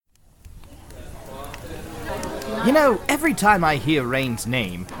You know, every time I hear Rain's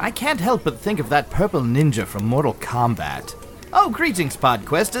name, I can't help but think of that purple ninja from Mortal Kombat. Oh, greetings,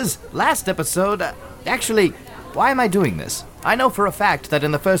 Podquesters. Last episode, actually, why am I doing this? I know for a fact that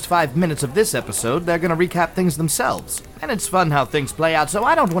in the first 5 minutes of this episode, they're gonna recap things themselves. And it's fun how things play out, so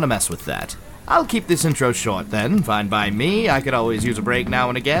I don't want to mess with that. I'll keep this intro short then, fine by me. I could always use a break now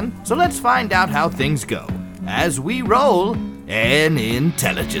and again. So let's find out how things go as we roll an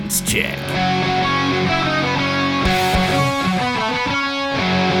intelligence check.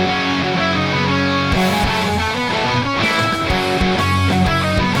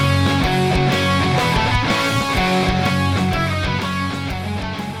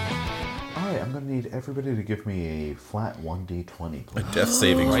 Everybody to give me a flat 1d20, please. A death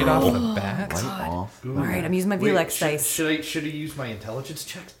saving right roll. off the bat. Right off. All right, I'm using my VLEX dice. Should I use my intelligence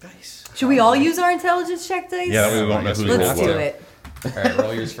check dice? Should we all use our intelligence check dice? Yeah, we won't know who's Let's do rolled it. All right,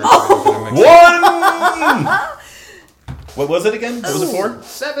 roll yours first. One! What was it again? What was it for?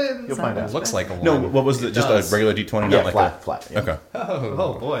 7. You'll find out. Looks like a 1. No, what was it? Just a regular d20, Yeah, not like flat. Yeah. Okay.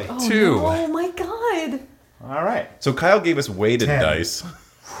 Oh boy. 2. Oh my god. All right. So Kyle gave us weighted 10. dice.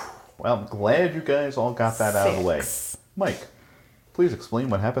 Well, I'm glad you guys all got that out of the way. 6. Mike, please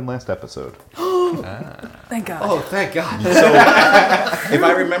explain what happened last episode. Thank God. Oh, thank God. So, if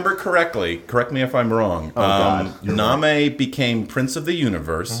I remember correctly, correct me if I'm wrong. God. Name became Prince of the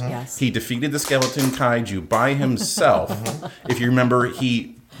Universe. Yes. He defeated the skeleton kaiju by himself. If you remember,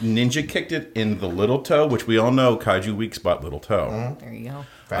 he ninja kicked it in the little toe, which we all know kaiju weak spot little toe. There you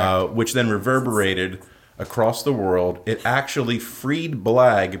go. Which then reverberated across the world. It actually freed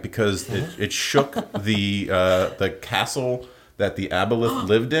Blag because it shook the castle that the Aboleth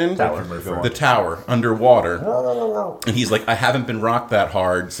lived in, the tower underwater. And he's like, I haven't been rocked that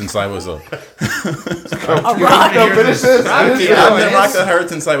hard since I was a A rock. No, finish this. I haven't been rocked that hard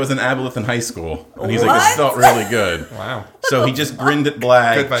since I was an Aboleth in high school. And he's like, this felt really good. Wow. So he just grinned at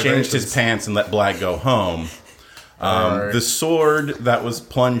Blag, Good changed his vibrations. pants, and let Blag go home. The sword that was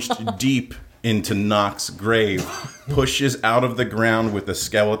plunged deep into Nock's grave pushes out of the ground with a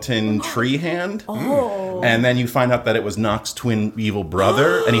skeleton tree hand. And then you find out that it was Nock's twin evil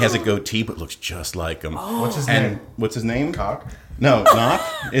brother, and he has a goatee but looks just like him. What's his And name? what's his name? Cock? No, Nock.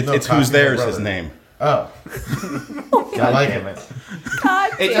 It's Cock who's is my there is his brother. name. Oh. I like it.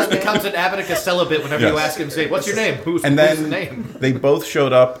 God It just damn becomes an Abbott and Costello bit whenever you Yes. ask him, say, what's your name? Who's And who's the then name? they both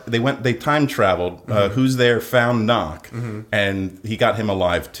showed up. They time traveled. Who's there found Nock, and he got him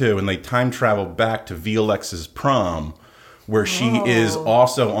alive too. And they time traveled back to Violex's prom, where she is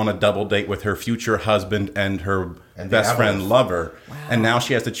also on a double date with her future husband and her And the best friend Aboleth. lover. And now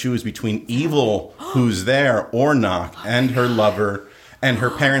she has to choose between evil, who's there, or Nock, and her lover. And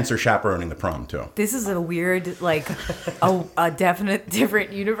her parents are chaperoning the prom too. This is a weird, like, a definite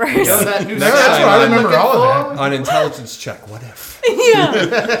different universe. You know that new That's what sign I I'm remember looking all of for? that. On intelligence check, what if? Yeah.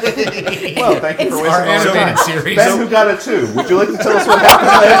 Well, thank you for wasting Our all your animated time. series. Ben, who got it too? Would you like to tell us what happened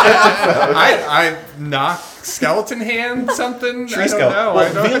last episode? I knock skeleton hand something? Tree I don't skeleton. know.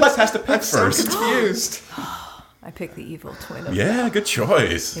 Well, I don't Violette has to pick I'm so first. confused. I picked the evil twin of Yeah, good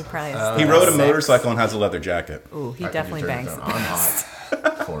choice. He probably has He the rode a best motorcycle and has a leather jacket. sex. Ooh, he I can definitely determine bangs the that I'm best.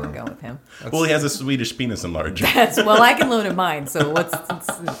 For him. Go with him. Well, he has a Swedish penis enlarger. Well, I can loan him mine, so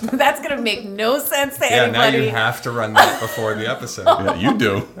that's gonna make no sense to Yeah, now anybody. you have to run that before the episode. Yeah, you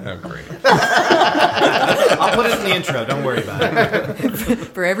do. Oh, great. I'll put it in the intro, don't worry about it.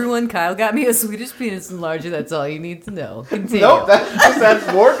 For everyone, Kyle got me a Swedish penis enlarger. That's all you need to know. Continue. Nope, that just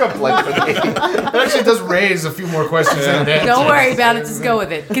adds more complexity. It actually does raise a few more questions than it answers. Don't worry about it. Just go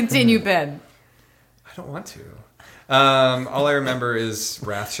with it. Continue, Ben. I don't want to. All I remember is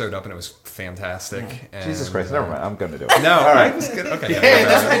Wrath showed up and it was fantastic. And, Jesus Christ, never mind. I'm going to do it. No, all right. It was good. Okay. Hey,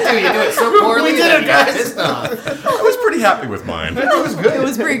 that's what I do. You do it so poorly that you get pissed off. I was pretty happy with mine. It was good. It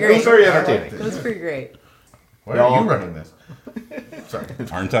was pretty It was great. very entertaining. It was pretty great. Why are you running this? Sorry.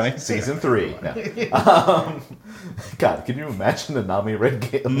 Aren't I? Season 3. No. God, can you imagine the Nami run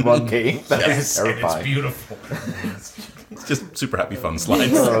game? That was terrifying. beautiful. It's just super happy fun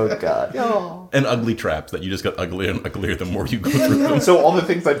slides. Oh, God. And ugly traps that you just got uglier and uglier the more you go through them. So all the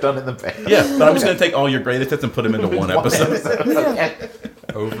things I've done in the past. Yeah, but I'm just going to take all your greatest hits and put them into one episode. Okay.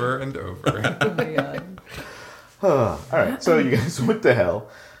 Over and over. Oh my god. All right, so you guys went to hell.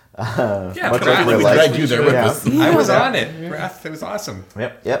 Yeah, Much but like I- real We life. dragged you there with Yeah. us. I was on it. Wrath, it was awesome.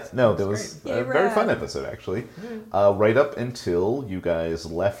 Yep. No, there was a Yay, very Wrath. fun episode, actually. Right up until you guys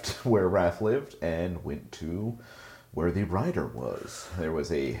left where Wrath lived and went to where the rider was. There was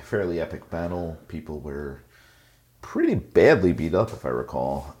a fairly epic battle. People were pretty badly beat up, if I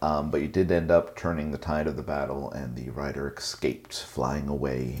recall. But you did end up turning the tide of the battle, and the rider escaped, flying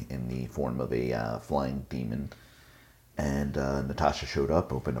away in the form of a flying demon. And Natasha showed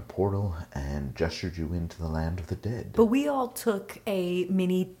up, opened a portal, and gestured you into the land of the dead. But we all took a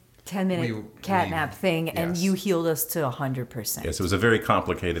mini 10-minute catnap thing, and yes. you healed us to 100%. Yes, it was a very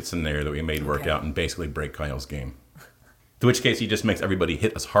complicated scenario that we made work out and basically break Kyle's game. In which case, he just makes everybody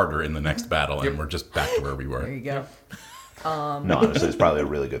hit us harder in the next battle, and we're just back to where we were. There you go. No, honestly, it's probably a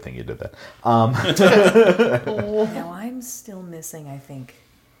really good thing you did that. Now I'm still missing, I think,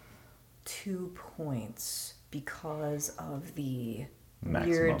 2 points because of the Maximum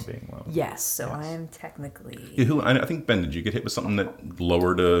weird... being low. Yes, so I am technically... I think, Ben, did you get hit with something that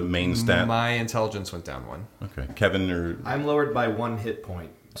lowered a main stat? My intelligence went down 1. Okay. Kevin or... I'm lowered by 1 hit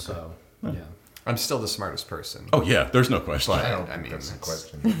point, so yeah. I'm still the smartest person. Oh, yeah, there's no question. I don't I think mean, that's a it's-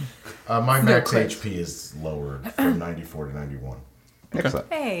 question. My max question. HP is lowered from 94 to 91.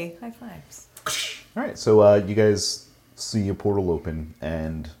 Excellent. Hey, high fives. All right, so you guys see a portal open,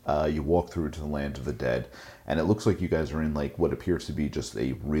 and you walk through to the land of the dead, and it looks like you guys are in like what appears to be just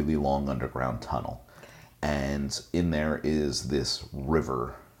a really long underground tunnel. And in there is this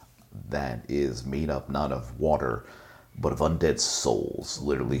river that is made up not of water, but of undead souls,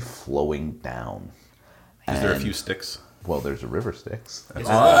 literally flowing down. Is there a And- few sticks? Well, there's a river Styx. Is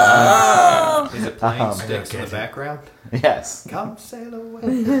it playing Sticks in the background? Yes, Come sail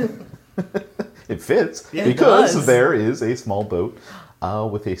away. it fits Yeah, it because does. there is a small boat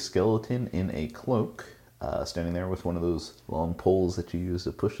with a skeleton in a cloak standing there with one of those long poles that you use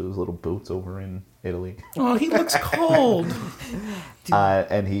to push those little boats over in Italy. Oh, he looks cold.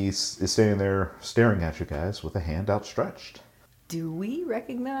 And is standing there staring at you guys with a hand outstretched. Do we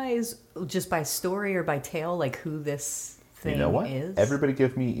recognize, just by story or by tale, like who this thing You know what? is? Everybody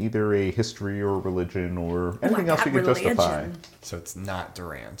give me either a history or religion or anything I else you got could justify. religion. So it's not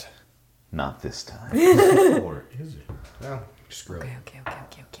Durant. Not this time. Or is it? Well, screw it. Okay.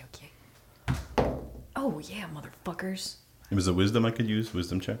 Oh, yeah, motherfuckers. It was a wisdom I could use,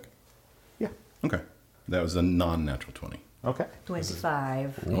 wisdom check. Yeah. Okay. That was a non-natural 20. Okay.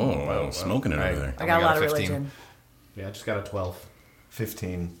 25. Oh, wow. Smoking it Right. over there. I got a got lot of 15. religion. Yeah, I just got a 12.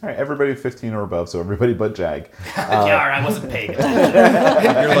 15. All right, everybody 15 or above, so everybody but Jag. Yeah, I wasn't paying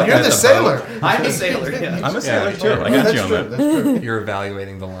attention. You're the sailor. I'm a sailor, yeah. I'm a sailor, too. I got you on that. That's true. You're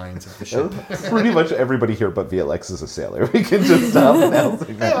evaluating the lines of the ship. Pretty much everybody here but VLX is a sailor. We can just stop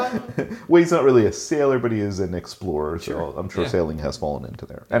announcing that. Well, he's not really a sailor, but he is an explorer, so I'm sure Yeah. sailing has fallen into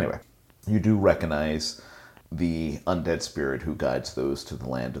there. Anyway, you do recognize the undead spirit who guides those to the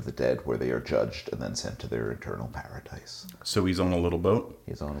land of the dead, where they are judged and then sent to their eternal paradise. So he's on a little boat.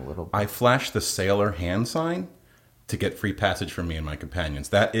 He's on a little... I flashed the sailor hand sign to get free passage for me and my companions.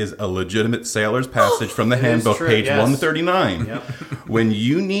 That is a legitimate sailor's passage from the handbook, true, page yes. 139. Yep. When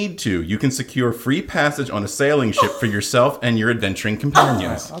you need to, you can secure free passage on a sailing ship for yourself and your adventuring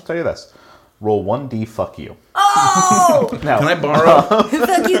companions. I'll tell you this. Roll 1d, fuck you. Oh! Now, Can I borrow?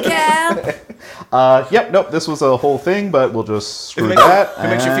 Fuck you, Cap! yep, nope, this was a whole thing, but we'll just screw If that. it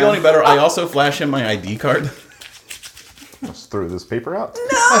makes you feel any better, I also flash him my ID card. Let's throw this paper out.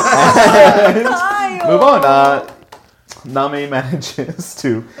 Kyle! Move on. Nami manages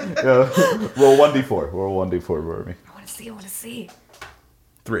to roll 1d4. Roll 1d4 for me. I want to see.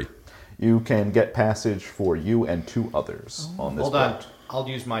 3. You can get passage for you and 2 others on this Hold on. boat. I'll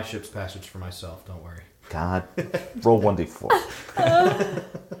use my ship's passage for myself, don't worry. God. Roll 1d4.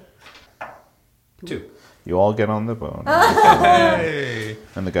 2. You all get on the boat. Hey.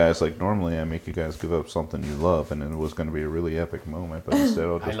 And the guy's like, normally I make you guys give up something you love, and it was going to be a really epic moment, but instead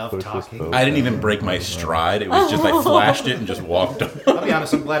I'll just love push talking. this boat. I didn't even break my stride. It was just I flashed it and just walked on. I'll be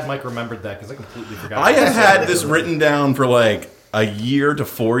honest, I'm glad Mike remembered that because I completely forgot. I have had this written down for like a year to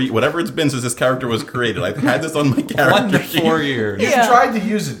 4 years, whatever it's been since this character was created. I've had this on my character 1 to sheet. 4 years. You've tried to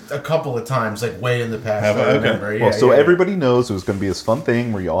use it a couple of times, like way in the past. Have I? I Okay. remember. Well, Yeah, so yeah. everybody knows it was going to be this fun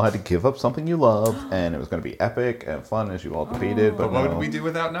thing where you all had to give up something you love, and it was going to be epic and fun as you all defeated. But What no. would we do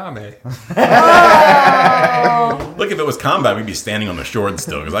without Name? Look, if it was combat, we'd be standing on the shore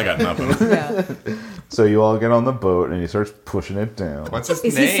still because I got nothing. Yeah. So you all get on the boat, and he starts pushing it down. What's his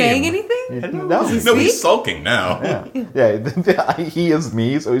Is name? he saying anything? No, No, he's sulking now. yeah, he is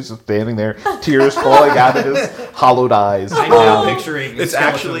me, so he's just standing there, tears falling out of his hollowed eyes. I'm now picturing It's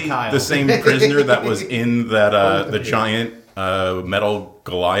Skeleton actually Kyle. the same prisoner that was in that the giant metal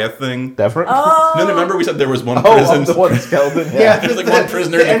Goliath thing. Different? Oh. No, remember we said there was one Oh, prison. the one skeleton. There's like one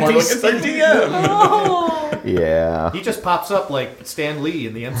prisoner in the corner. Like, it's our NPC. DM. Oh. Yeah. He just pops up like Stan Lee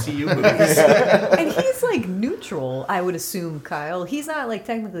in the MCU movies. And he's like neutral, I would assume, Kyle. He's not like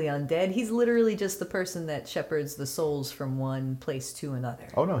technically undead. He's literally just the person that shepherds the souls from one place to another.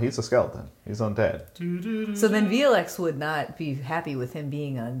 Oh no, he's a skeleton. He's undead. So then VLX would not be happy with him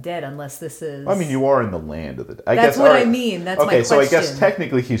being undead unless this is... I mean, you are in the land of the dead. That's what I mean. That's my okay, so I guess question.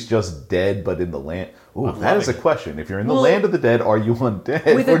 technically he's just dead, but in the land. Ooh, I'm that is a loving it. question. If you're in the Well, land of the dead, are you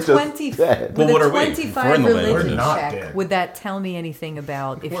undead with or a just 20, dead? with Well, what a are we? If we're 25 in the land, we're religion not check, dead. would that tell me anything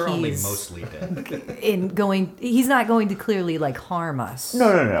about if We're only he's mostly dead. he's not going to clearly like harm us? No.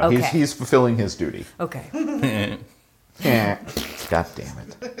 Okay. He's fulfilling his duty. Okay. God damn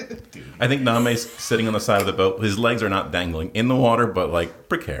it. I think Name's sitting on the side of the boat. His legs are not dangling in the water, but like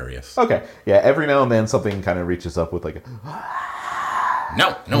precarious. Okay, yeah, every now and then something kind of reaches up with like a...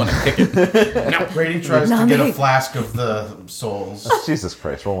 No one can kick it. No. Brady tries to get a Nami. flask of the souls. Jesus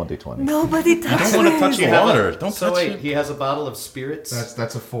Christ, roll 1d20. Nobody touches Don't want to touch You have water. Don't so touch wait, it. he has a bottle of spirits.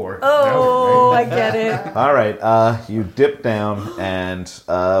 That's a 4. Oh, I get it. All right, you dip down, and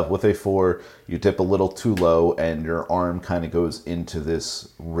with a 4, you dip a little too low, and your arm kind of goes into this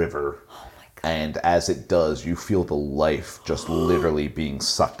river. Oh my God. And as it does, you feel the life just literally being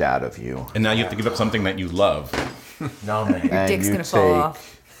sucked out of you. And now you have to give up something that you love. No, man. And dick's you gonna fall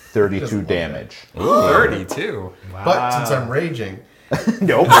off. 32 Doesn't love damage. 32. But since I'm raging,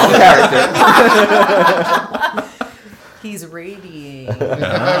 Nope, wrong character. He's radiating.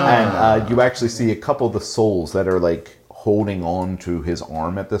 And you actually see a couple of the souls that are like holding on to his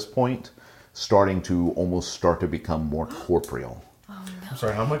arm at this point, starting to almost start to become more corporeal. I'm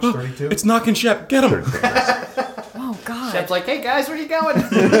sorry, how much? 32? It's knocking Shep. Get him. Oh God. Shep's like, hey guys, where you going?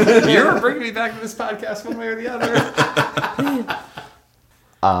 You're bringing me back to this podcast one way or the other.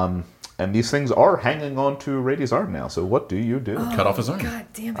 And these things are hanging on to Rady's arm now, so what do you do? Cut off his arm. God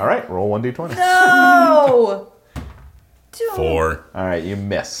damn it. All right, roll 1d20. No. Don't. 4. All right, you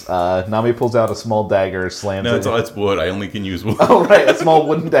miss. Nami pulls out a small dagger, slams No, it. it's wood. I only can use wood. Oh, right, a small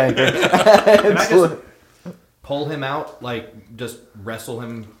wooden dagger. Can I just pull him out, like just wrestle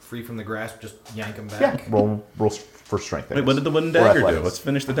him free from the grasp, just yank him back? Yeah, roll for strength. Wait, what did the wooden Or dagger do? athletics. Let's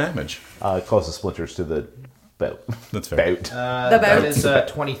finish the damage. It causes splinters to the boat. That's fair. Boat. The That boat.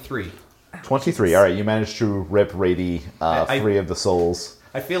 is 23. 23. All right, you managed to rip Rady free of the souls.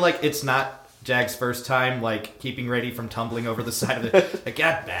 I feel like it's not Jag's first time, like keeping Rady from tumbling over the side of the. Like,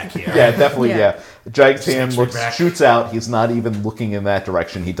 get back here. Yeah, definitely, Yeah. yeah. Jag's hand Snakes me back. shoots out. He's not even looking in that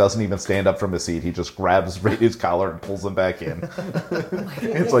direction. He doesn't even stand up from his seat. He just grabs Rady's collar and pulls him back in.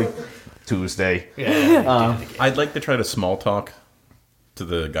 It's like Tuesday. Yeah. I'd like to try to small talk to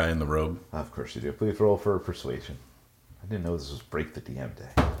the guy in the robe. Of course you do. Please roll for persuasion. I didn't know this was Break the DM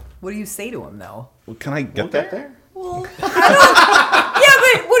day. What do you say to him though? Well, can I get We'll there? get there. Well, yeah,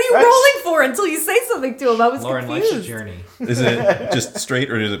 but what are you rolling for until you say something to him? I was Lauren likes confused. the journey. Is it just straight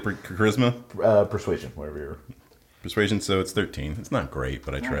or is it charisma? Persuasion, wherever you're. Persuasion, so it's 13. It's not great,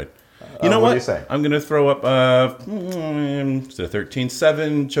 but I tried. You know what what? do you say? I'm going to throw up instead of 13,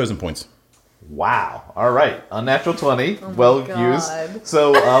 7 chosen points. Wow. All right. Unnatural 20. Well God. used.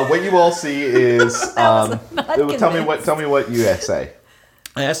 So what you all see is not tell me what you say.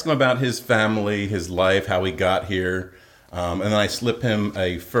 I ask him about his family, his life, how he got here, and then I slip him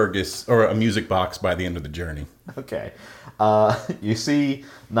a Fergus or a music box by the end of the journey. Okay. You see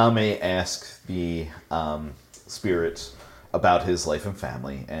Name ask the spirit about his life and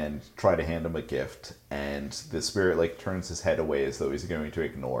family and try to hand him a gift, and the spirit like turns his head away as though he's going to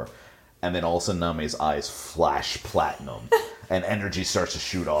ignore. And then all of a sudden Name's eyes flash platinum and energy starts to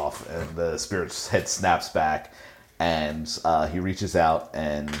shoot off and the spirit's head snaps back and he reaches out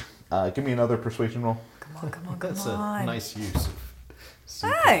and give me another persuasion roll. Come on. That's a nice use of.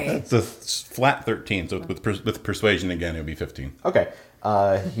 Hi. It's a flat 13, so with persuasion again, it would be 15. Okay.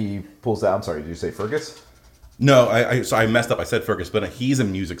 He pulls out, I'm sorry, did you say Fergus? No, I messed up. I said Fergus, but he's a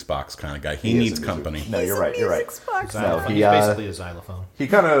music box kind of guy. He is needs a music- company. No, you're right, you're right. No, He's he, basically a xylophone. he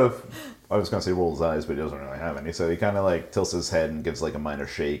kind of, I was going to say rolls his eyes, but he doesn't really have any. So he kind of like tilts his head and gives like a minor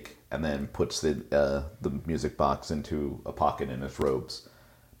shake and then puts the music box into a pocket in his robes.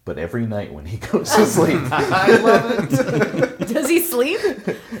 But every night when he goes to sleep, I love it. Does he sleep?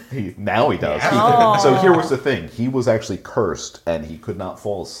 now he does. So here was the thing. He was actually cursed and he could not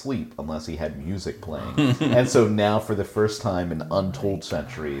fall asleep unless he had music playing. And so now for the first time in untold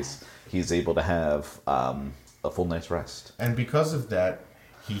centuries, he's able to have a full night's rest. And because of that,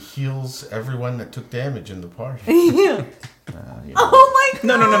 he heals everyone that took damage in the party. Oh my God.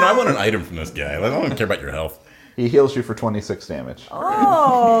 No. I want an item from this guy. I don't care about your health. He heals you for 26 damage.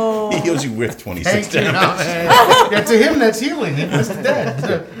 Oh. He heals you with 26 Thank you, damage. yeah, to him, that's healing. He was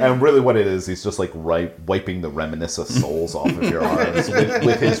dead. And really what it is, he's just like wiping the remnants of souls off of your arms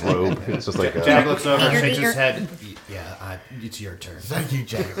with his robe. It's just like Jag looks over and shakes his head. Yeah, it's your turn. Thank you,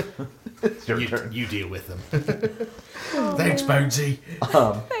 Jack. it's your turn. You deal with them. Thanks, Bonesy.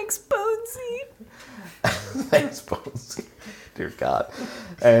 Thanks, Bonesy. Thanks, Bonesy. Dear God.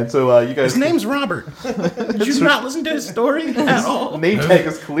 And so you guys... His name's Robert. Did you not listen to his story at all? Name tag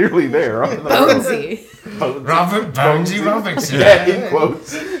is clearly there. On the Bonesy. Bonesy. Robert Bonesy Robinson. Yeah, in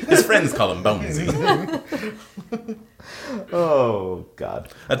quotes. His friends call him Bonesy. Oh, God.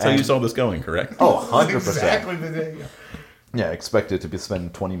 That's how you saw this going, correct? Oh, 100%. Exactly the day. Yeah, expected to be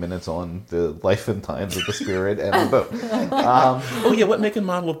spend 20 minutes on the life and times of the spirit and the boat. Oh, yeah, what make and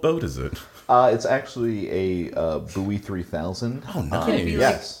model of boat is it? It's actually a Bowie 3000. Oh, nice. Could it be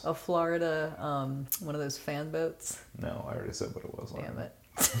Yes. like a Florida, one of those fan boats? No, I already said what it was. Damn it.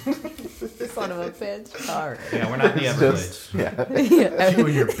 Son of a bitch. All right. Yeah, we're not in the Everglades. Yeah. Yeah. You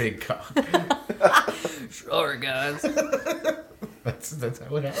and your big cock. Sure, guys. That's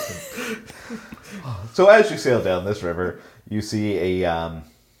how it happened. So as you sail down this river, you see a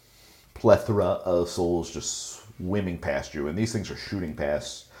plethora of souls just swimming past you, and these things are shooting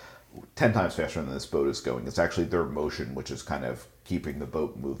past 10 times faster than this boat is going. It's actually their motion which is kind of keeping the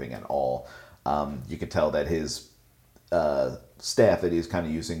boat moving at all. You can tell that his staff that he's kind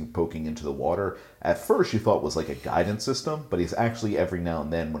of using poking into the water, at first you thought was like a guidance system, but he's actually every now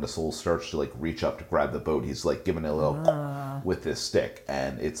and then when a soul starts to like reach up to grab the boat, he's like giving it a little with his stick,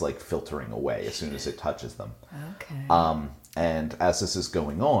 and it's like filtering away as soon as it touches them. Okay. And as this is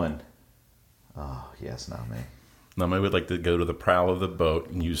going on, oh yes, Name. Now, I would like to go to the prow of the boat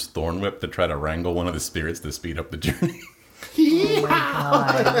and use Thorn Whip to try to wrangle one of the spirits to speed up the journey. Oh my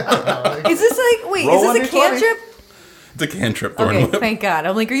god. Is this like, wait, Roll is this a 1d20. cantrip? It's a cantrip Thorn Okay, Whip. thank God.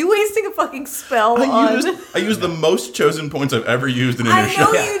 I'm like, are you wasting a fucking spell on... I used the most chosen points I've ever used in an I inner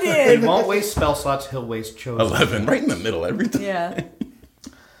know shot. you He did. won't waste spell slots, he'll waste chosen. 11, right in the middle every time. Yeah.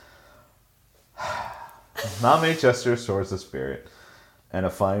 Name gestures towards the spirit, and a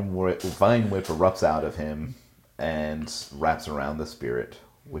vine whip erupts out of him and wraps around the spirit,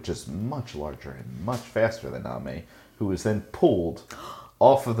 which is much larger and much faster than Name, who is then pulled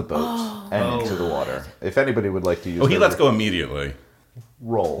off of the boat and into the water. If anybody would like to use Oh, he their lets go immediately.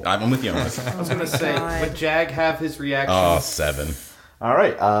 roll. I'm with you on this. I was going to say, would Jag have his reaction? Oh, 7. All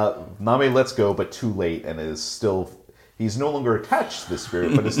right, Name lets go, but too late, and is still... He's no longer attached to the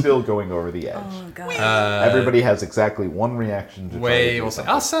spirit, but is still going over the edge. Oh god. Everybody has exactly one reaction to try to Way do will say,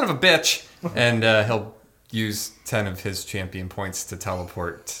 something. "Oh, son of a bitch," and he'll use 10 of his champion points to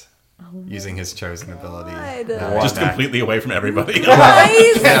teleport, using his chosen ability. God. Just completely away from everybody.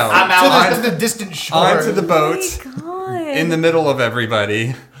 Guys! No, To the distant shore. onto the boat, Oh my god. in the middle of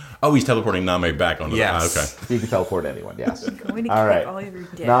everybody. Oh, he's teleporting Name back onto Yes. the... okay. He can teleport anyone, yes. Going to All kick right. all of your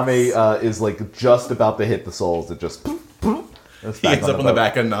dicks. Name is like just about to hit the souls. It just... He ends up on the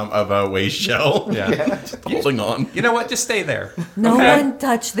back of a Way's shell. Yeah. Holding on. You know what? Just stay there. No one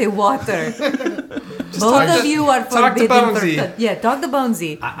touch the water. Both of you are talk to forbidden. Bonesy. Yeah, talk to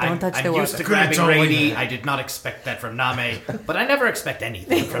Bonesy. Don't touch I'm the used to water. grabbing only Grady. that. I did not expect that from Name, but I never expect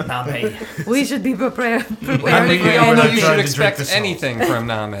anything from Name. We should be prepared I for mean, We Yeah, all we're know not you trying should to drink expect the salt. anything from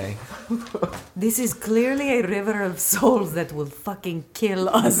Name. This is clearly a river of souls that will fucking kill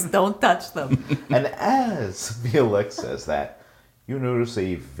us. Don't touch them. And as Felix says that, you notice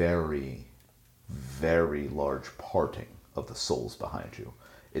a very, very large parting of the souls behind you.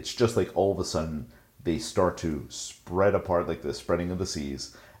 It's just like all of a sudden they start to spread apart like the spreading of the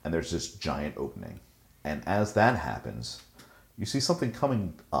seas, and there's this giant opening. And as that happens, you see something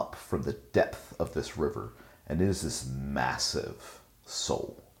coming up from the depth of this river, and it is this massive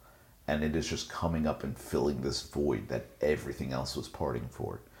soul. And it is just coming up and filling this void that everything else was parting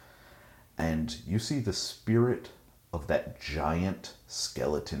for. And you see the spirit of that giant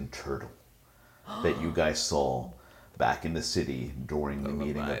skeleton turtle that you guys saw back in the city during the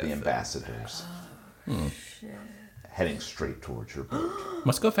meeting of the ambassadors. Heading straight towards your boat.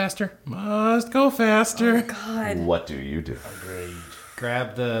 Must go faster. Must go faster. God. What do you do?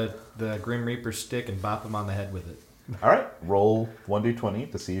 Grab the Grim Reaper stick and bop him on the head with it. All right, roll 1d20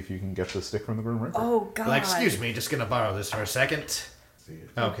 to see if you can get the stick from the Grim Reaper. Oh God. Like, excuse me, just gonna borrow this for a second.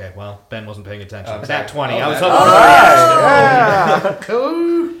 Okay, well, Ben wasn't paying attention. Okay. That 20. I Oh, was that-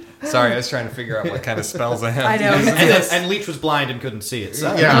 hoping. Sorry, I was trying to figure out what kind of spells I have. I know. And Leech was blind and couldn't see it.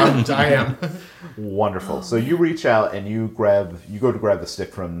 So. Yeah, I am. Wonderful. So you reach out and you go to grab the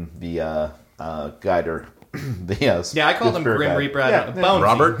stick from the guider. Yeah, I called him spirit Grim guide. Reaper. Yeah, Bonesy.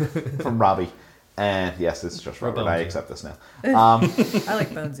 Robert? from Robbie. And yes, it's just Robert. I Bonesy. accept this now. I like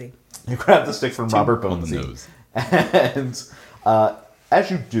Bonesy. You grab the stick from Robert on the Bonesy. nose. And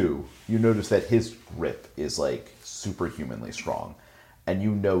as you do, you notice that his grip is like superhumanly strong. And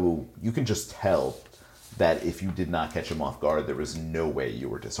you can just tell that if you did not catch him off guard, there was no way you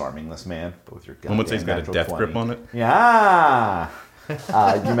were disarming this man. But with your And what's he's got a natural death 20. grip on it? Yeah.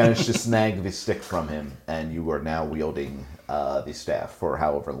 You managed to snag the stick from him, and you are now wielding the staff for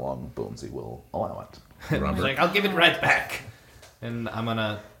however long Bonesy will allow it. He's like, I'll give it right back. And I'm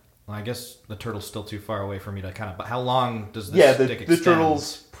gonna. Well, I guess the turtle's still too far away for me to kind of. But how long does this stick the extend?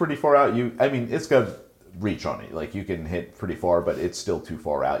 turtle's pretty far out. It's got reach on it. Like you can hit pretty far, but it's still too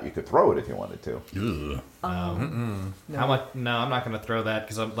far out. You could throw it if you wanted to. Ugh. How much? No, I'm not gonna throw that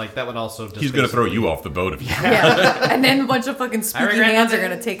because I'm like that would also. Just He's going to throw you off the boat if you Yeah. And then a bunch of fucking spooky regret hands are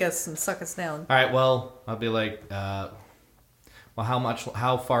nothing. gonna take us and suck us down. All right. Well, I'll be like, well,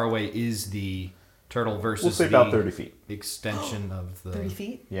 how far away is the turtle versus We'll say the about 30 feet. extension of the 30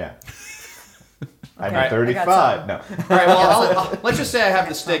 feet? Yeah. Okay, I mean, 35. No. All right. Well, let's just say I have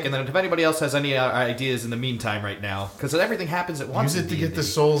the stick, and then if anybody else has any ideas in the meantime, right now, because everything happens at once. Use it to in get the D&D.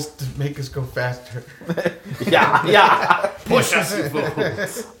 souls to make us go faster. Yeah. Push us, you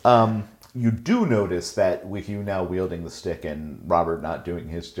fools. You do notice that with you now wielding the stick and Robert not doing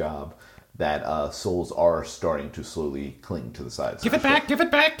his job, that souls are starting to slowly cling to the sides. Give it back, give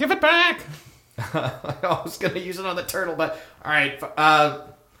it back, give it back! I was gonna use it on the turtle, but all right.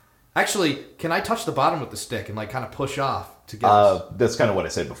 Actually, can I touch the bottom with the stick and like kind of push off to get? That's kind of what I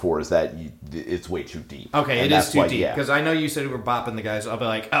said before. Is that it's way too deep. Okay, And it is that's too why- deep yeah. because I know you said we were bopping the guys. I'll be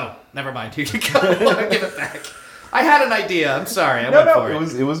like, oh, never mind. Here you go. Give it back. I had an idea. I'm sorry. I went for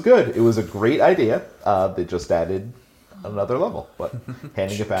it. It was good. It was a great idea. They just added another level, but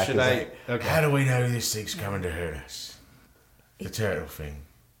handing it back Should is I? Okay. How do we know this thing's coming to hurt us? The turtle thing.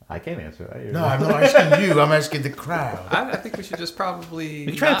 I can't answer that. No, I'm not asking you. I'm asking the crowd. I think we should just probably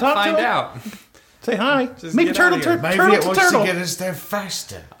You trying to not talk to find him? out. Say hi. Just Make a get turtle outta here. to Maybe turtle it to wants turtle. to get us there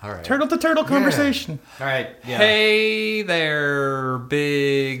faster. All right. Turtle to turtle conversation. All right. Yeah. Hey there,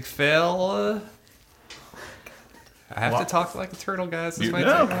 big Phil. I have to talk like a turtle, guys. This You might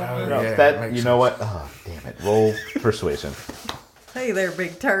know. take a little bit. No, Yeah, that makes you know what? Oh, damn it! Roll persuasion. Hey there,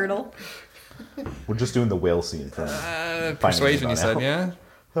 big turtle. We're just doing the whale scene from. Persuasion, you Nemo said, now. yeah?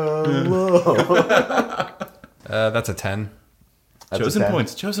 That's a 10. That's Chosen a 10.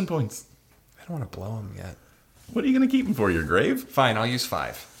 points, chosen points. I don't want to blow him yet. What are you going to keep him for, your grave? Fine, I'll use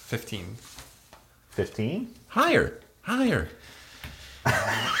 5. 15. 15. Higher, higher.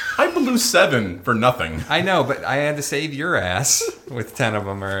 I blew 7 for nothing. I know, but I had to save your ass with 10 of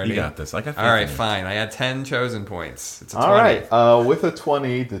them already. You got this. I got All right, faith in you. fine. I had 10 chosen points. It's a 20. All right. With a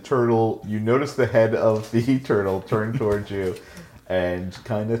 20, the turtle. You notice the head of the turtle turn towards you, and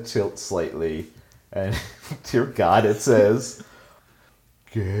kind of tilt slightly. And dear God, it says,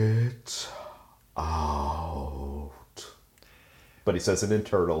 "Get out." But he says it in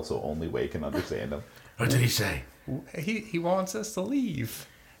turtle, so only Way can understand him. What did he say? He wants us to leave.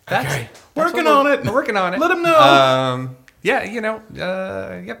 Okay. Working what on we're- it. We're working on it. Let him know. Yeah,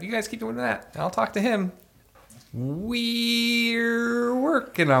 yep, you guys keep doing that. I'll talk to him. We're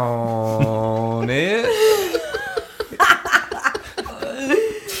working on it.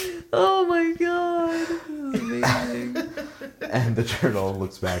 Oh my god. And the turtle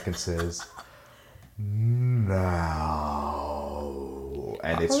looks back and says, "Now."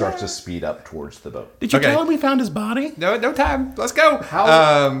 And it starts to speed up towards the boat. Did you Okay. tell him we found his body? No time. Let's go.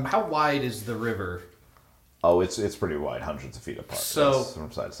 How wide is the river? Oh, it's pretty wide, hundreds of feet apart. So- Yes,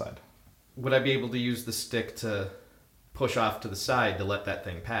 from side to side. Would I be able to use the stick to push off to the side to let that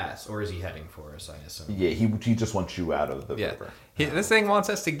thing pass, or is he heading for us? I assume. Yeah, he just wants you out of the Yeah. river. This thing wants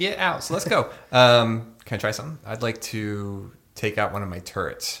us to get out, so let's go. Can I try something? I'd like to take out one of my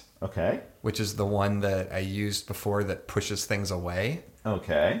turrets, Okay. which is the one that I used before that pushes things away.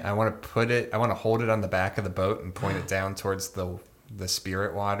 Okay. I want to hold it on the back of the boat and point it down towards the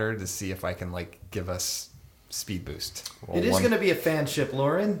spirit water to see if I can like give us speed boost. It is going to be a fan ship,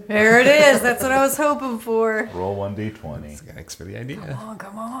 Lauren. There it is. That's what I was hoping for. Roll 1d20. Thanks for the idea. Oh,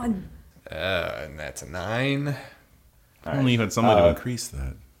 come on. And that's a 9. Only you had someone to increase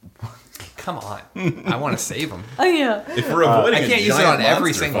that. Come on. I want to save them. Oh, yeah. If we're avoiding I can't use it on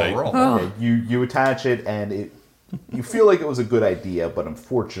every single roll. Okay, you attach it, and you feel like it was a good idea, but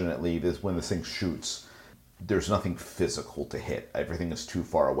unfortunately, when this thing shoots, there's nothing physical to hit. Everything is too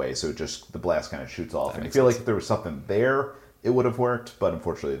far away, so the blast kind of shoots off. And you feel like if there was something there, it would have worked, but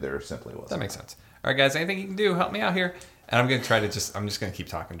unfortunately, there simply wasn't. That makes sense. All right, guys, anything you can do, help me out here. And I'm going to I'm just going to keep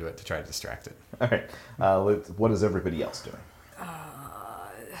talking to it to try to distract it. All right. What is everybody else doing?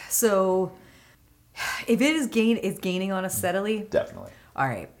 So If it is gaining on us steadily. Definitely. All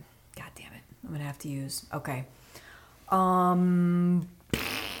right. God damn it. I'm gonna have to use. Okay.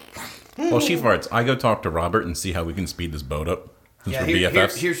 Well, she farts. I go talk to Robert and see how we can speed this boat up. Since Yeah, we're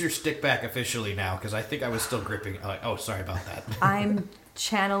BFFs. here's your stick back officially now, because I think I was still gripping. Oh, sorry about that. I'm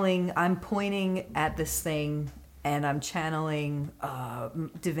channeling. I'm pointing at this thing, and I'm channeling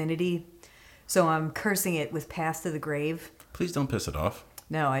divinity. So I'm cursing it with "Pass to the Grave." Please don't piss it off.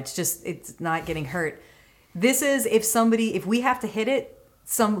 No, it's not getting hurt. This is if we have to hit it,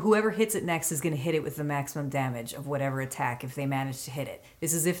 whoever hits it next is going to hit it with the maximum damage of whatever attack if they manage to hit it.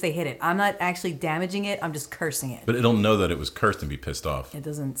 This is if they hit it. I'm not actually damaging it. I'm just cursing it. But it'll know that it was cursed and be pissed off. It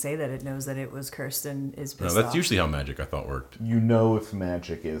doesn't say that it knows that it was cursed and is No, pissed that's off. usually how magic I thought worked. You know if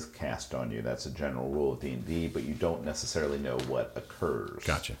magic is cast on you. That's a general rule of D&D, but you don't necessarily know what occurs.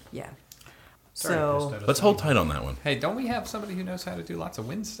 Gotcha. Yeah. Sorry, So pissed out of Let's hold tight on that one. Hey, don't we have somebody who knows how to do lots of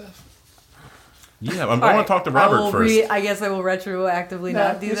wind stuff? Yeah, I want to talk to Robert first. I guess I will retroactively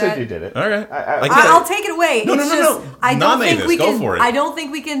not do you that. said you did it. All right. I'll take it away. No, It's no, no, just, no. I don't Name think this. we Go can. for it. I don't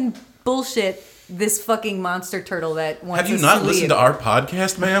think we can bullshit this fucking monster turtle that wants Have you us not to listened leave. to our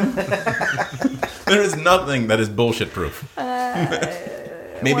podcast, ma'am? There is nothing that is bullshit proof.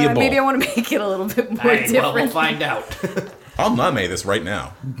 Maybe a bowl. Maybe I want to make it a little bit more Hey, well, we'll different. find out. I'll name this right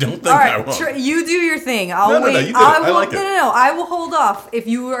now. Don't think All I right, won't. you do your thing. I'll No, wait. you do it. I I will, like it. No. I will hold off if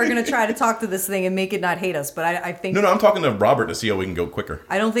you are going to try to talk to this thing and make it not hate us. But I think No, I'm talking to Robert to see how we can go quicker.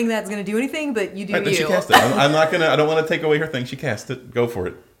 I don't think that's going to do anything. But you do All right, then she you. cast it. I'm not gonna. I don't want to take away her thing. She cast it. Go for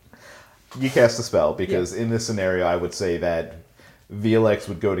it. You cast a spell, because in this scenario, I would say that VLX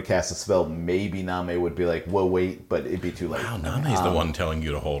would go to cast a spell. Maybe Name would be like, whoa, wait, but it'd be too late. Wow, Name's the one telling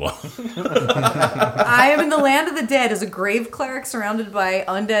you to hold on. I am in the land of the dead as a grave cleric surrounded by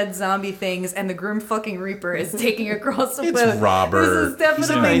undead zombie things, and the Grim fucking Reaper is taking across the It's boat. Robert. This is He's a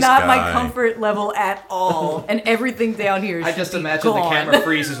definitely nice not my guy. comfort level at all, and everything down here. I should just be imagine the gone. camera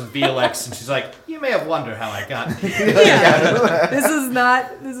freezes with VLX, and she's like, "You may have wondered how I got here." Yeah. This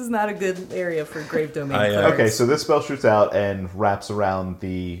is not a good area for grave domain. clerics. Okay, so this spell shoots out and wraps around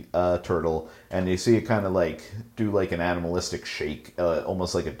the turtle, and you see it kind of like do like an animalistic shake,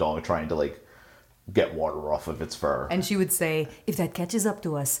 almost like a dog trying to like get water off of its fur. And she would say, "If that catches up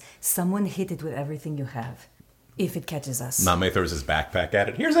to us, someone hit it with everything you have. If it catches us, Name throws his backpack at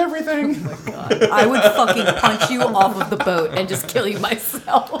it. Here's everything. I would fucking punch you off of the boat and just kill you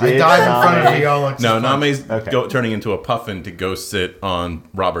myself." I dive in front of Viola. No, Name's Okay. turning into a puffin to go sit on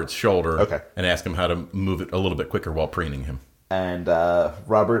Robert's shoulder Okay. and ask him how to move it a little bit quicker while preening him. And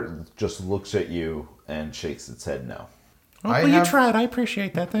Robert just looks at you and shakes its head no. I have- tried. I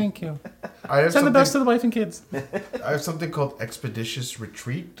appreciate that. Thank you. I have Send the best to something- the wife and kids. I have something called Expeditious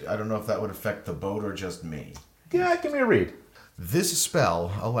Retreat. I don't know if that would affect the boat or just me. Yeah, give me a read. This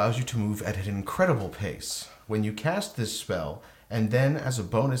spell allows you to move at an incredible pace. When you cast this spell, and then as a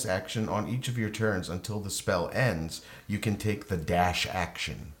bonus action on each of your turns until the spell ends, you can take the dash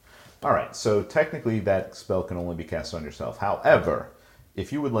action. All right, so technically that spell can only be cast on yourself. However,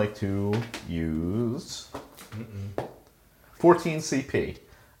 if you would like to use 14 CP,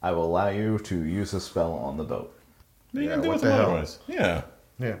 I will allow you to use a spell on the boat. You Yeah, can do what it the some hell? otherwise. Yeah.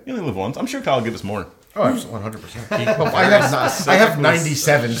 Yeah. You only live once. I'm sure Kyle will give us more. Oh, absolutely, 100%. I have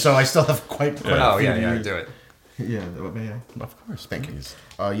 97, so I still have quite Oh, a few yeah, years. do it. Yeah, may I? Of course. Thank you.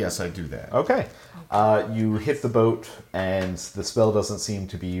 Yes, I do that. Okay. You hit the boat, and the spell doesn't seem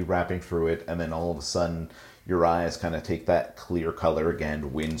to be wrapping through it, and then all of a sudden, your eyes kind of take that clear color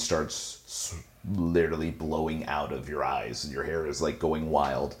again. Wind starts literally blowing out of your eyes, and your hair is like going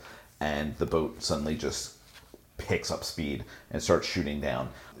wild, and the boat suddenly just picks up speed and starts shooting down.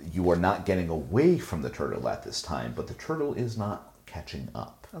 You are not getting away from the turtle at this time, but the turtle is not catching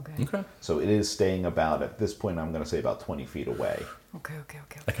up. Okay. Okay. So it is staying about, at this point, I'm going to say about 20 feet away. Okay.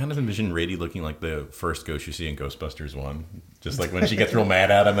 I kind of envision Rady looking like the first ghost you see in Ghostbusters 1. Just like when she gets real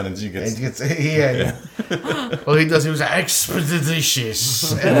mad at him and then she gets... Yeah. Well, he does. He was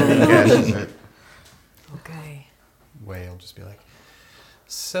expeditious. And then he catches it. Okay. Way, I'll just be like,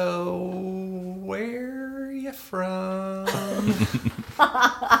 "So, where are you from?"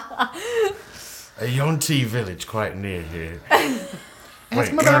 A Yonti village quite near here.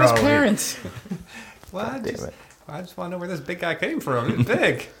 Ask him about his parents. Well, I Damn just, it. I just want to know where this big guy came from. He's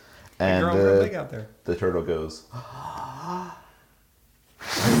big. And You're all real big out there. the turtle goes,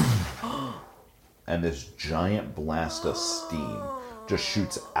 and this giant blast of steam just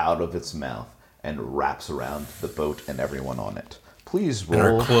shoots out of its mouth and wraps around the boat and everyone on it. Please And our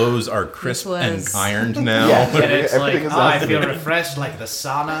roll. clothes are crisp and was- ironed now. Yeah. And it's like, Everything is I awesome. feel refreshed like the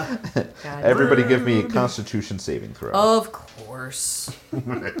sauna. God. Everybody give me a Constitution saving throw. Of course.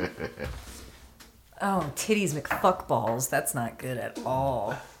 Oh, titties McFuckballs. That's not good at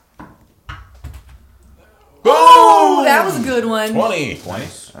all. Oh, that was a good one. 20. All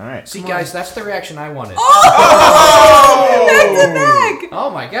right. See, guys, that's the reaction I wanted. Back to back. Oh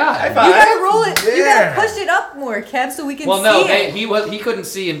my god! You gotta roll it. You gotta push it up more, Kev, so we can Well, no, see it. he couldn't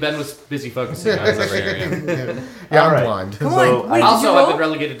see, and Ben was busy focusing on his over here. Yeah, I'm Alright. blind. Come So, on. Wait, did Also, you I've roll? been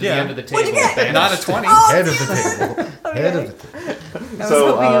relegated to the end of the table. What'd you get? with Ben. Not a 20. Head of the table. Head of the table. I was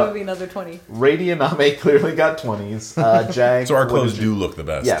So, hoping it would be another 20. Rady and Name clearly got 20s. Jag. So our what clothes did you- do look the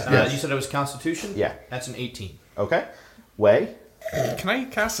best. Yeah. You said it was Constitution? Yeah. That's an 18. Okay. Way. Can I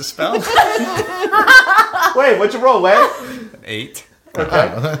cast a spell? Wait, what'd you roll, Way? 8.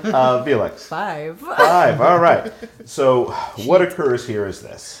 Felix. 5. 5. All right. So what occurs here is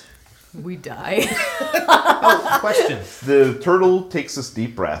this. We die. Question. The turtle takes this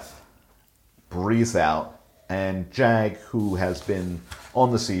deep breath, breathes out, and Jag, who has been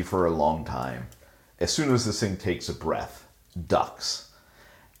on the sea for a long time, as soon as this thing takes a breath, ducks.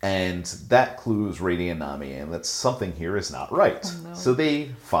 And that clues Rady and Nami in that something here is not right. So they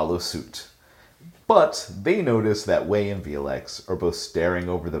follow suit. But they notice that Way and Velex are both staring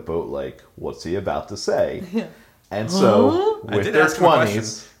over the boat like, what's he about to say? And so, I with did their ask him a question.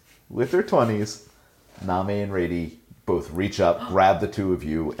 20s, Nami and Rady both reach up, grab the two of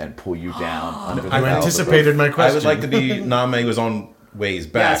you, and pull you down under the bow You of the anticipated my I question. would like to be Name was on Way's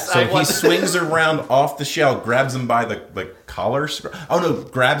back. Yes, so I he was. swings around off the shell, grabs him by the collar. Oh no,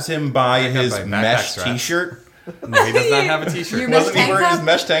 grabs him by his by backpack mesh straps. t-shirt. No, he does not have a t-shirt. Your mesh Wasn't he tank wearing his top?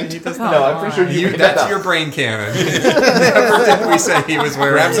 mesh tank? He does not. No, I'm pretty sure you made that That's up. your brain cannon. Never did we say he was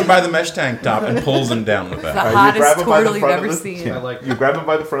wearing Grabs him by the mesh tank top and pulls him down with The that. You hottest grab him by the turtle you've front of ever the- seen. yeah, I like you grab him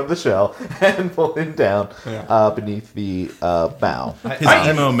by the front of the shell and pull him down beneath the bow. His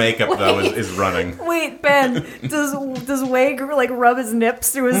emo makeup though is running. Wait, Ben, does Way like rub his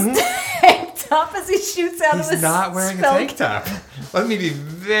nips through his tank top as he shoots out of He's his not wearing a spell? tank top. Let me be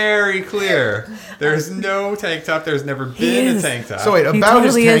very clear. There's no tank top. There's never He been a is. tank top. So wait, He about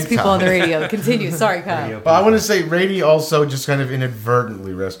totally his is tank people top. on the radio. Continue. Sorry, Kyle. Well, I want to say Rady also just kind of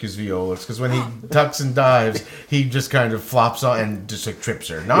inadvertently rescues Violix because when he ducks and dives, he just kind of flops on and just like trips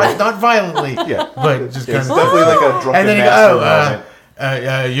her. Not violently, Yeah. but just kind It's of. definitely like a drunken And then he master goes, moment.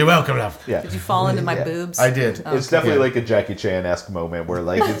 you're welcome, love. Yeah. Did you fall into my boobs? I did. It's definitely like a Jackie Chan-esque moment where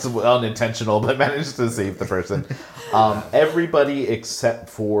like it's unintentional but manages to save the person. Everybody except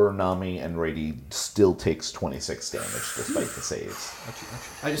for Nami and Rady still takes 26 damage despite the saves.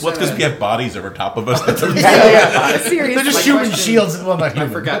 I just Well, it's because had we have bodies over top of us. Seriously. They're just My human question- shields. Well, not I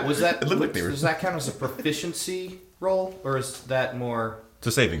human. forgot. Was that? looked like they were- Does that count as a proficiency roll, or is that more? It's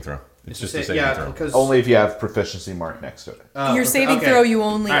a saving throw. It's just a saving yeah, throw. because Only if you have proficiency mark next to it. Your saving throw, you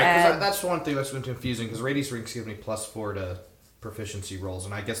only All right, 'cause add. that's one thing that's been confusing because Rady's rings give me +4 to proficiency rolls,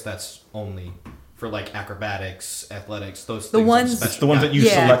 and I guess that's only for like acrobatics, athletics, those. The things ones- I'm special- It's the ones that you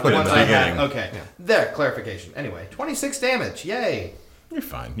Yeah. selected The in ones the I have. beginning. Okay, there. Clarification. Anyway, 26 damage. Yay! You're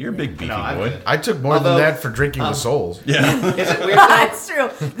fine. You're a big beefy No, I'm boy. good. I took more Although- than that for drinking the souls. Yeah. Is it weird? That's true.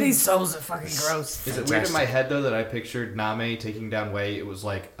 These souls are fucking gross. Is it weird in my head though that I pictured Name taking down Way? It was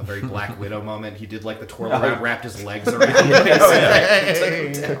like a very Black Widow moment. He did like the twirl around, wrapped his legs around.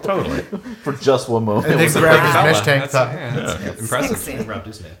 Totally. For just one moment. And it then was a grab perfect- his mesh tank top. That's impressive. Sexy. rubbed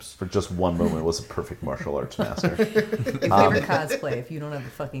his nips. for just one moment it was a perfect martial arts master. If we ever cosplay, if you don't have a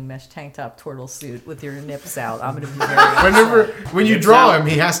fucking mesh tank top turtle suit with your nips out, I'm gonna be very When you draw him,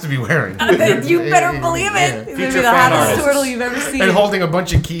 he has to be wearing. upset. You better believe it. He's gonna be Future the fan hottest artists. turtle you've ever seen. And holding a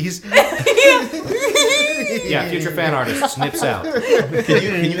bunch of keys. Yeah, future fan artist snips out.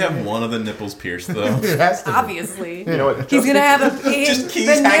 Can you have one of the nipples pierced though? It has to be. Obviously. You know what? He's gonna have a Just keys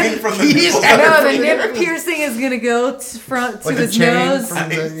the hanging nip, from the nipples. no, the nip piercing is gonna go front to Like a his chain nose. from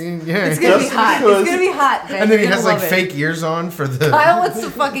the, yeah. It's gonna be Just hot. because- It's gonna be hot. Ben. And then he You're has gonna like love it. fake ears on for the. Kyle wants to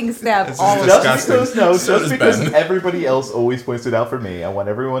fucking stab all of Just us. disgusting. because, no, So just does because Ben. everybody else always points it out for me, I want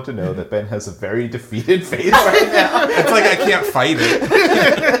everyone to know that Ben has a very defeated face right now. It's like I can't fight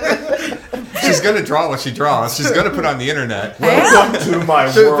it. She's gonna draw what she draws. She's gonna put on the internet. Welcome to my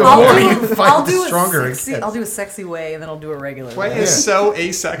The world. more you fight, I'll the do stronger a it sexy. gets. I'll do a sexy way, and then I'll do a regular Way way. is so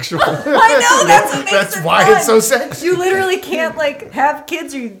asexual. I know that's what makes That's it why fun. it's so sexy. You literally can't like have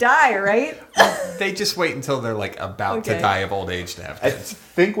kids or you die, right? They just wait until they're like about to Okay. die of old age to have I kids.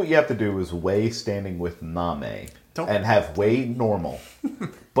 think what you have to do is Way standing with Name Don't- and have Way normal.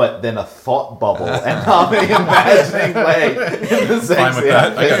 but then a thought bubble and Nami imagining Lei in the sexy Fine with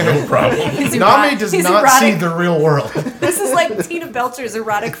that. I got outfit. no problem. Nami does he's not erotic. see the real world. This is like Tina Belcher's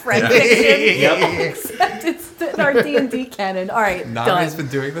erotic friend fiction. Yep. Except it's in our D&D canon. All right, Nami's done.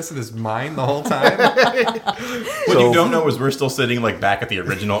 been doing this in his mind the whole time. What you don't know is we're still sitting like back at the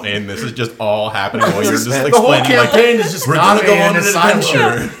original inn. This is just all happening while you're just like The whole explaining campaign like is just we're Nami gonna go and on an asylum.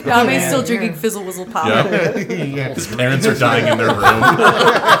 adventure. Nami's still drinking Fizzle Whizzle Pop. Yeah. Yeah. His parents are dying in their room.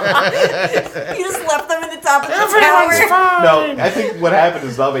 You just left them in the top of the tower. No, I think what happened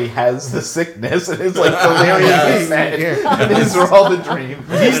is Nami has the sickness and is like deliriously sad. And these are all the dreams.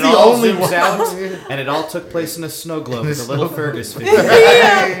 He's And the it all only zooms one. out, and it all took place in a snow globe with a little Fergus figure.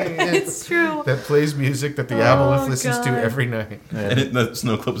 It's true. That plays music that the Aboleth listens to God. every night. And the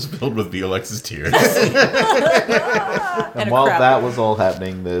snow club is filled with Violex's tears. And while that was all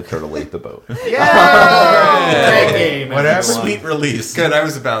happening, the turtle ate the boat. Great game. What happened? Sweet release. Good, I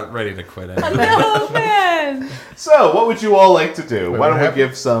was about ready to quit it. No, man. So, what would you all like to do? Why what don't we happened?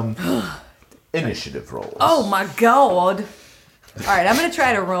 give some initiative rolls? Oh, my God. All right, I'm going to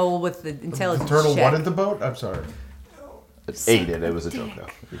try to roll with the intelligence Turtle check. wanted the boat? I'm sorry. Ate it. It was a joke, though.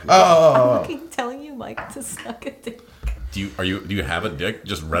 Oh. I'm telling you, Mike, to suck a dick. Do you have a dick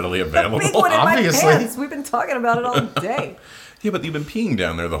just readily Big available? one in Obviously. my pants. We've been talking about it all day. Yeah, but you've been peeing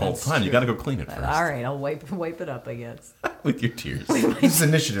down there the whole time. You got to go clean it first All right, I'll wipe it up, I guess. with your tears. This is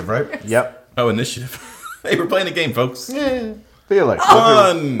initiative, right? Yep. Oh, initiative. Hey, we're playing a game, folks. Feel like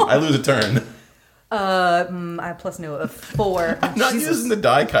Fun. I lose a turn. I have plus no of 4. I'm not using the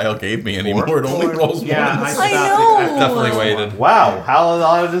die Kyle gave me anymore. It only rolls Yeah, once. I know. Definitely waited. Wow, how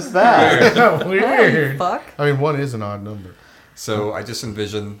odd is that? Weird. Fuck. I mean, 1 is an odd number. So I just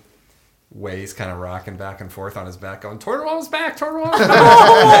envision Waze kind of rocking back and forth on his back, going, Turtle on his back, Turtle on his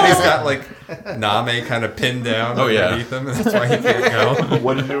back. And he's got like Name kind of pinned down underneath him, and that's why he can't go.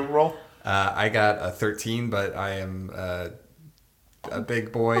 What did you roll? I got a 13, but I am a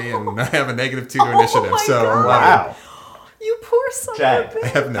big boy, and I have a -2 to initiative, my so God. Wow. You poor son Jack. of a I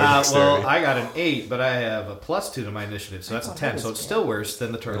bitch. have no Well, dexterity. I got an 8, but I have a +2 to my initiative, so that's a 10. So it's still worse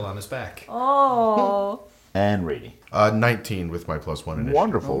than the turtle on his back. Oh. And Rady. 19 with my +1 initiative.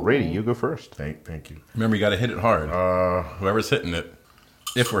 Wonderful. Rady, you go first. Thank you. Remember, you got to hit it hard. Whoever's hitting it,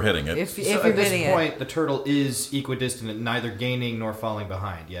 if we're hitting it. If So you're at this bidding it. point, the turtle is equidistant and neither gaining nor falling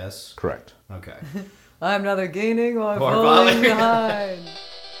behind, yes? Correct. Okay. I'm neither gaining or Or falling falling. behind.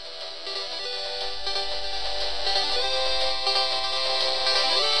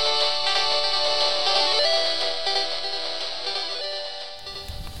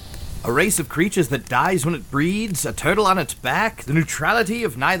 A race of creatures that dies when it breeds, a turtle on its back, the neutrality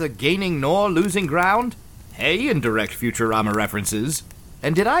of neither gaining nor losing ground? Hey, indirect Futurama references.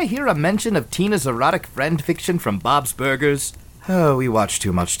 And did I hear a mention of Tina's erotic friend fiction from Bob's Burgers? Oh, we watch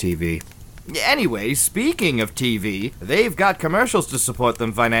too much TV. Anyway, speaking of TV, they've got commercials to support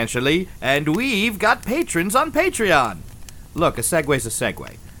them financially, and we've got patrons on Patreon. Look, a segue's a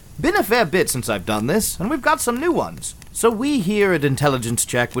segue. Been a fair bit since I've done this, and we've got some new ones. So we here at Intelligence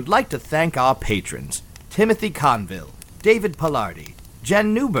Check would like to thank our patrons: Timothy Conville, David Pillardi,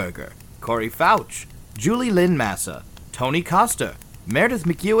 Jen Newberger, Corey Fouch, Julie Lynn Massa, Tony Coster, Meredith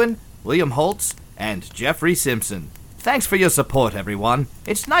McEwen, William Holtz, and Jeffrey Simpson. Thanks for your support, everyone.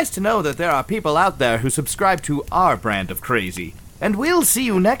 It's nice to know that there are people out there who subscribe to our brand of crazy. And we'll see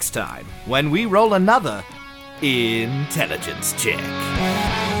you next time when we roll another Intelligence Check.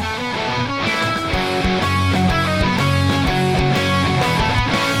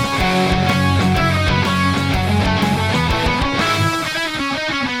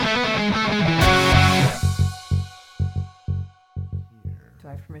 Do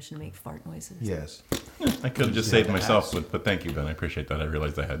I have permission to make fart noises? Yes. I could have just saved myself, but thank you, Ben. I appreciate that. I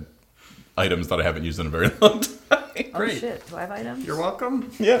realized I had items that I haven't used in a very long time. Oh shit, do I have items? You're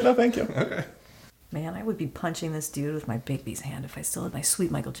welcome. Yeah, no, thank you. Okay. Man, I would be punching this dude with my Bigby's hand if I still had my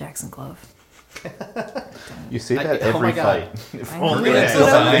sweet Michael Jackson glove. You say that oh every my God. fight. If I know. only That's that's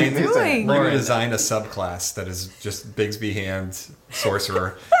what I'm something to say. doing. We're going to design a subclass that is just Bigsby Hand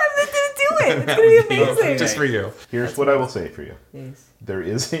Sorcerer. I'm gonna do it! It's gonna be amazing! Just for you. Here's what I will say for you. Yes. There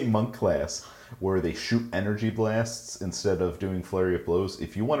is a monk class where they shoot energy blasts instead of doing flurry of blows.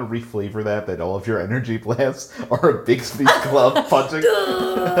 If you want to reflavor that all of your energy blasts are a Bixby glove punching,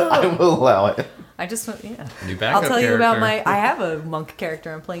 I will allow it. I just want, yeah. New backup I'll tell you about character. I have a monk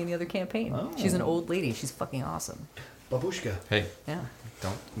character I'm playing in the other campaign. She's an old lady. She's fucking awesome. Babushka. Hey, Yeah.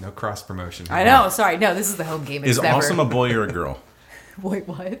 no cross promotion. I know. Sorry. No, this is the home game. It's Is never. awesome a boy or a girl? Wait,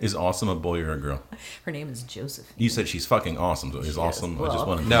 what? Is Awesome a boy or a girl? Her name is Josephine. You said she's fucking awesome. So is Awesome? well. I just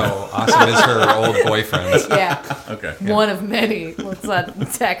want to No, Awesome is her old boyfriend. Yeah. Okay. One of many. Let's not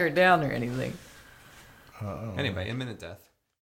attack her down or anything. Anyway, imminent death.